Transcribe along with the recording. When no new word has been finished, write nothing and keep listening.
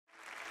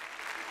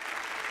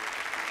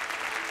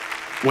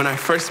When I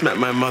first met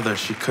my mother,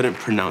 she couldn't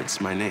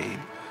pronounce my name.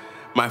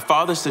 My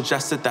father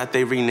suggested that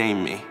they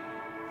rename me.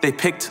 They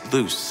picked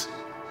Luce,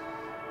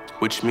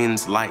 which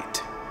means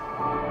light.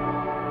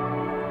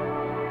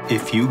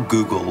 If you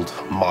Googled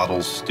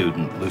model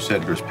student, Luce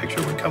Edgar's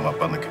picture would come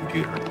up on the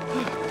computer.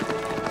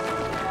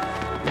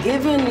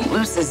 Given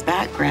Luce's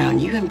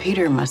background, you and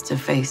Peter must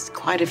have faced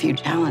quite a few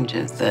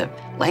challenges. The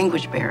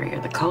language barrier,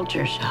 the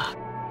culture shock.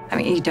 I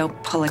mean, you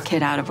don't pull a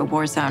kid out of a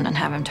war zone and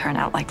have him turn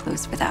out like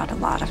Luce without a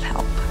lot of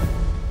help.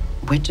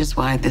 Which is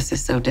why this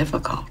is so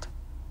difficult.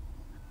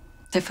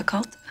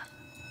 Difficult?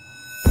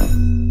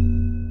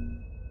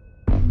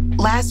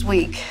 Last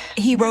week,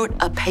 he wrote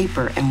a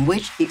paper in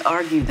which he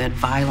argued that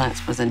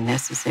violence was a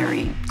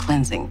necessary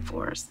cleansing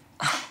force.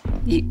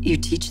 You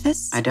teach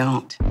this? I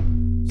don't.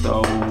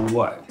 So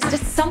what?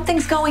 Just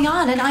something's going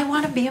on, and I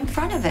want to be in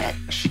front of it.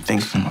 She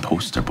thinks I'm a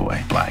poster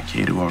boy, black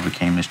kid who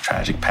overcame his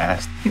tragic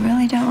past. You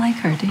really don't like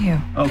her, do you?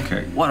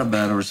 Okay, what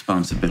about a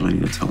responsibility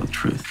to tell the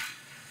truth?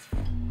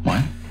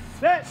 What?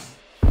 Let's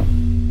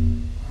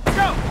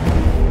go!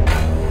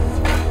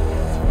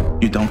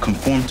 You don't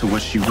conform to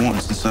what she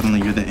wants, and suddenly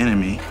you're the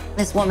enemy.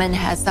 This woman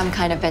has some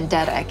kind of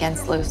vendetta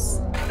against Luce.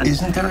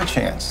 Isn't there a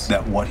chance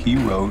that what he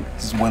wrote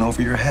just went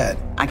over your head?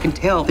 I can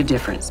tell the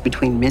difference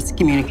between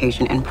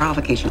miscommunication and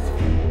provocation.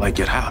 Like,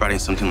 get how writing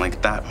something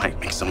like that might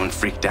make someone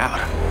freaked out.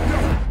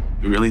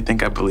 You really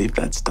think I believe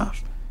that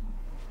stuff?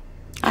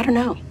 I don't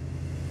know.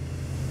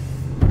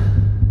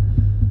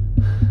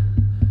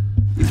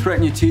 You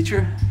threatened your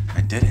teacher?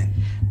 I didn't.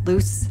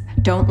 Luce,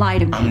 don't lie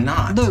to me. I'm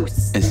not.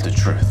 Luce. It's the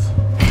truth.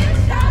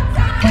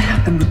 What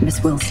happened with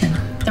Miss Wilson?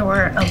 There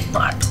were a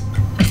lot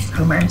of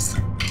rumors.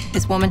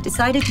 This woman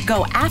decided to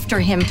go after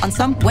him on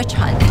some witch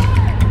hunt.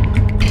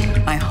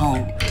 My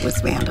home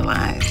was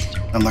vandalized.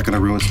 I'm not gonna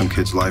ruin some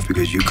kid's life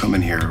because you come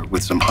in here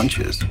with some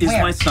hunches. Is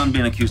my son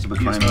being accused of a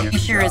crime here? He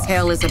sure as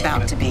hell is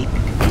about to be.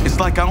 It's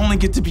like I only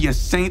get to be a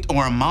saint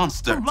or a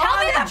monster. Tell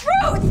me the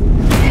truth!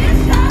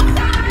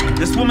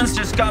 This woman's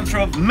just gone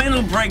through a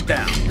mental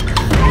breakdown.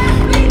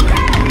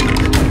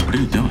 What are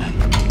you doing?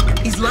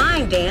 He's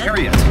lying, Dan.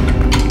 Harriet.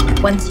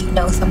 Once you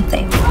know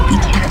something, you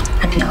can't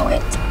unknow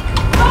it.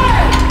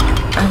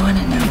 I want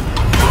to know.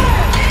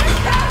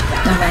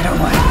 No matter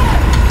what.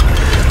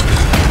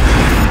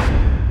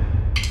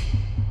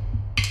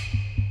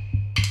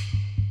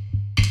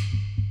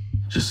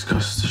 Just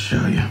goes to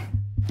show you,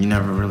 you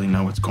never really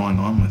know what's going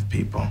on with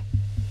people.